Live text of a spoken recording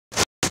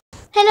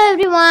Hello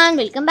everyone,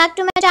 welcome back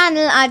to my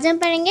channel. आज हम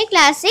पढ़ेंगे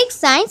क्लास 6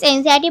 साइंस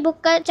एनसीईआरटी बुक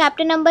का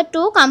chapter number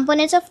 2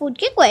 components of food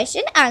के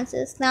question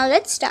answers. Now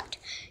let's start.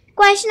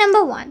 Question number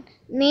 1,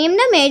 name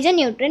the major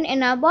nutrient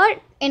in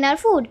our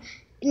food.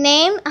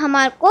 Name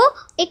हमारे को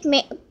एक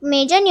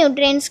major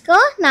nutrients का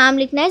नाम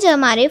लिखना है जो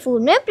हमारे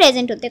फूड में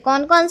प्रेजेंट होते हैं।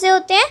 कौन कौन से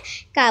होते हैं?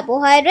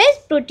 Carbohydrate,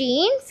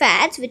 protein,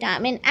 fats,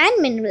 vitamin and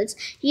minerals.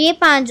 ये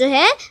 5 जो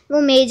है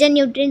वो मेजर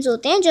न्यूट्रिएंट्स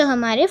होते हैं जो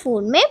हमारे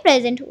फूड में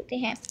प्रेजेंट होते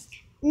हैं।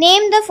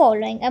 Name the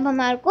following. अब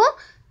हमारे को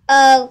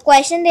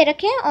क्वेश्चन दे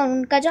रखे हैं और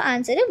उनका जो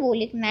आंसर है वो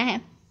लिखना है।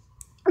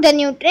 The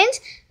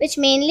nutrients which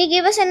mainly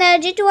give us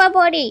energy to our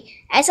body.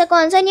 ऐसा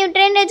कौन सा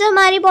न्यूट्रिएंट है जो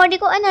हमारी बॉडी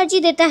को एनर्जी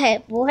देता है?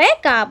 वो है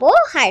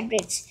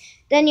carbohydrates.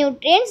 The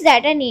nutrients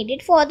that are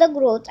needed for the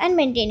growth and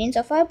maintenance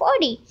of our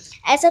body.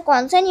 ऐसा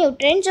कौन सा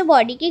न्यूट्रिएंट जो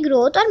बॉडी की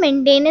ग्रोथ और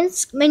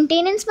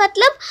मेंटेनेंस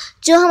मतलब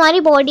जो हमारी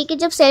बॉडी के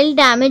जब सेल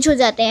डैमेज हो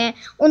जाते हैं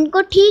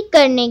उनको ठीक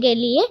करने के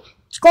लिए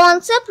कौन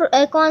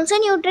सा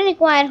न्यूट्रिएंट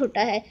रिक्वायर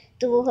होता है?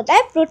 तो वो होता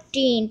है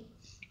प्रोटीन।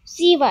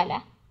 सी वाला।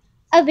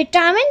 अ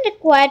vitamin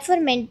required for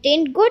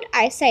maintain good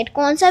eyesight.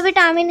 कौन सा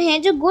विटामिन है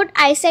जो गुड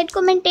आईसाइट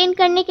को मेंटेन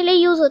करने के लिए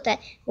यूज होता है?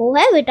 वो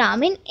है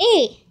vitamin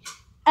A.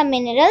 A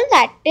mineral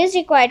that is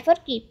required for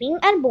keeping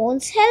our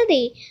bones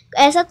healthy.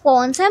 ऐसा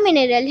कौन सा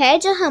मिनरल है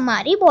जो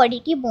हमारी बॉडी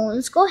की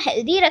बोन्स को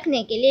हेल्दी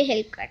रखने के लिए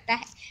हेल्प करता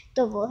है?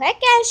 तो वो है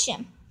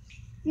calcium.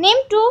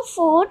 Name 2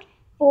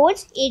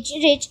 foods each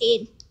rich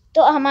in.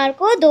 तो हमारे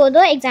को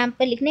दो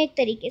एग्जाम्पल लिखने एक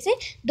तरीके से।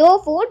 2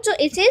 फूड जो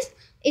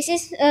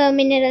इस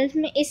मिनरल्स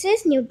में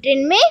इस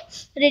न्यूट्रिएंट में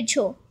रिच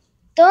हो।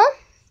 तो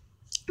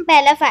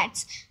पहला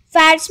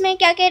फैट्स में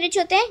क्या क्या रिच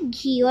होते हैं?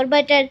 घी और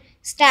बटर।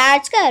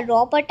 स्टार्च का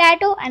raw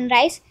potato and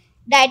rice.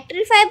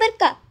 Dietary fibre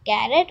का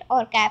कैरेट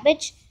और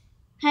कैबेज,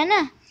 है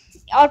ना।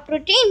 और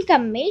प्रोटीन का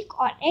मिल्क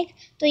और एग।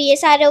 तो ये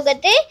सारे हो गए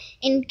थे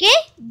इनके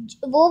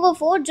वो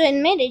फूड जो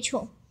इनमें रिच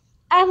हो।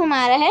 अब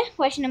हमारा है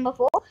question number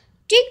 4।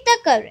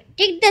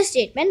 Tick the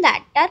statement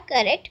that are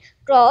correct,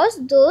 cross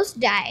those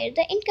that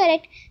are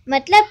incorrect।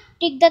 मतलब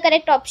टिक द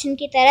करेक्ट ऑप्शन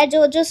की तरह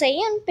जो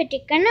सही है उन पे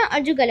टिक करना और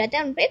जो गलत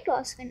है उन पे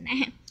क्रॉस करना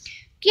है।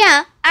 क्या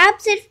आप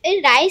सिर्फ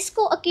राइस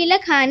को अकेला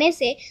खाने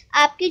से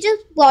आपकी जो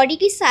बॉडी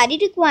की सारी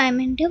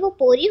रिक्वायरमेंट है वो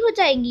पूरी हो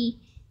जाएगी?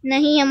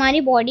 नहीं,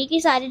 हमारी बॉडी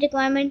की सारी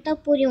रिक्वायरमेंट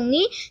तब पूरी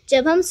होंगी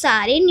जब हम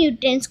सारे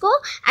न्यूट्रिएंट्स को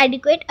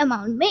एडिक्वेट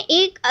अमाउंट में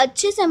एक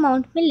अच्छे से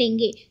अमाउंट में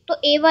लेंगे।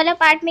 तो ए वाला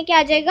पार्ट में क्या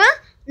आ जाएगा?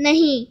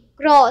 नहीं,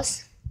 क्रॉस।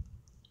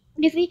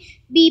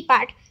 बी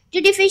पार्ट,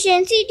 जो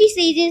डिफिशियंसी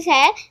डिसीजेस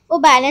है वो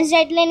बैलेंस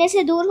डाइट लेने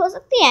से दूर हो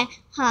सकती है।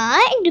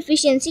 हाँ, एक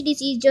डिफिशियंसी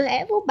डिसीज जो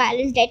है वो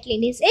बैलेंस डाइट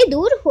लेने से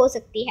दूर हो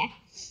सकती है।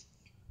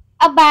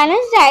 A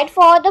balance diet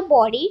for the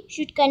body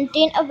should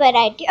contain a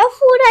variety of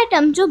food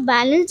item. जो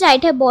बैलेंस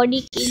डाइट है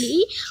बॉडी के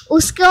लिए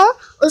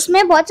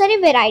उसमें बहुत सारी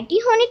वैरायटी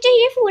होनी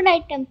चाहिए फूड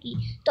आइटम की।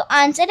 तो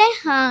आंसर है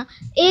हाँ,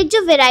 एक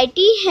जो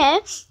वैरायटी है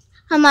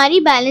हमारी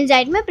बैलेंस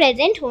डाइट में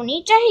प्रेजेंट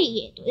होनी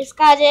चाहिए। तो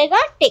इसका आ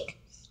जाएगा टिक।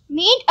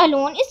 Meet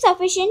alone is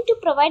sufficient to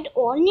provide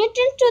all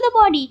nutrients to the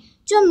body.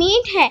 जो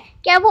मीट है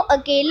क्या वो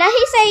अकेला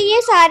ही सही है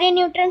सारे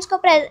न्यूट्रिएंट्स को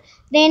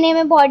देने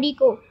में बॉडी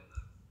को?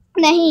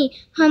 नहीं,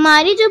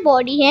 हमारी जो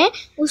बॉडी है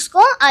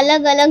उसको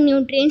अलग अलग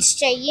न्यूट्रिएंट्स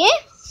चाहिए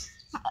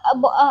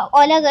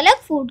अलग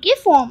अलग फूड के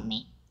फॉर्म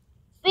में।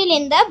 Fill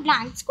in the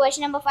blanks.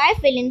 Question number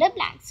 5, fill in the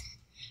blanks.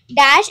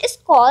 Dash is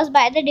caused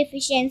by the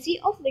deficiency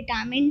of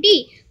vitamin D.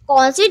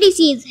 कौन सी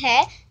डिसीज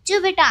है जो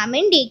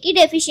विटामिन डी की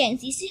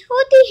डेफिशिएंसी से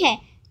होती है?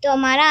 तो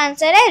हमारा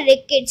आंसर है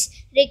रिकेट्स।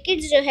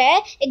 रिकेट्स जो है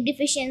एक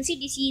डिफिशियंसी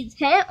डिसीज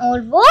है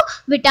और वो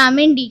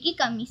विटामिन डी की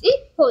कमी से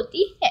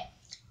होती है।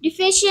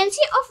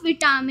 Deficiency of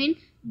vitamin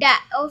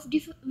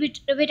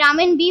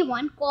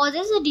B1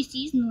 causes a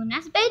disease known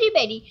as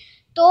beriberi।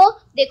 तो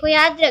देखो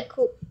याद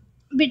रखो,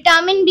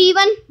 विटामिन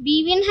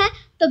B1 है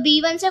तो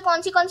B1 से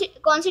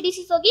कौन सी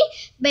डिसीज होगी?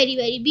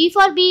 बेरीबेरी। बी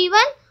फॉर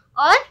B1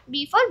 और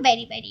बी फॉर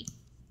बेरीबेरी।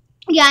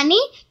 यानी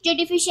जो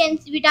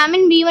डिफिशियंसी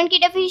विटामिन B1 की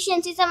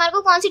डेफिशिएंसी से हमारे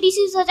को कौन सी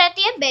डिसीज हो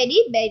जाती है?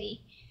 Beriberi.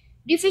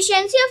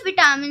 Deficiency of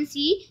vitamin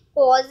C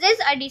causes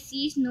a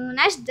disease known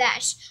as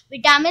dash.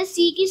 Vitamin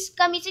C की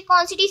कमी से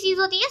कौन सी डिसीज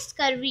होती है?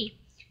 Scurvy.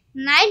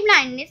 Night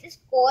blindness is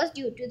caused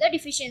due to the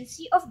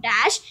deficiency of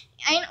dash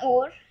in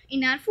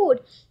our food.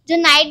 जो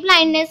नाइट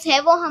ब्लाइंडनेस है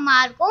वो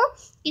हमारे को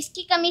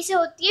किसकी कमी से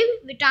होती है?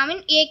 विटामिन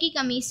ए की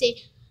कमी से।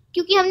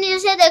 क्योंकि हमने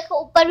जैसे देखो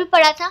ऊपर भी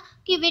पढ़ा था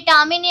कि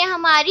विटामिन ए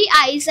हमारी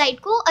आई साइट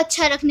को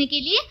अच्छा रखने के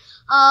लिए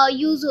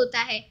यूज होता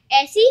है।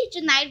 ऐसी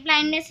जो नाइट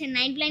ब्लाइंडनेस है,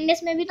 नाइट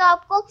ब्लाइंडनेस में भी तो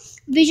आपको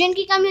विजन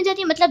की कमी हो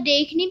जाती है, मतलब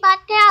देख नहीं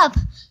पाते आप।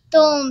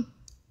 तो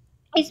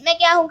इसमें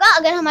क्या होगा?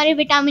 अगर हमारे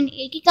विटामिन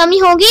ए की कमी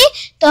होगी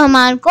तो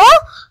हमारे को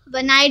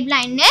नाइट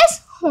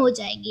ब्लाइंडनेस हो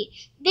जाएगी।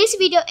 This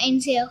video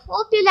ends here.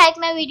 Hope you like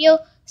my video.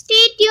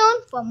 Stay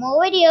tuned for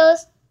more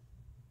videos.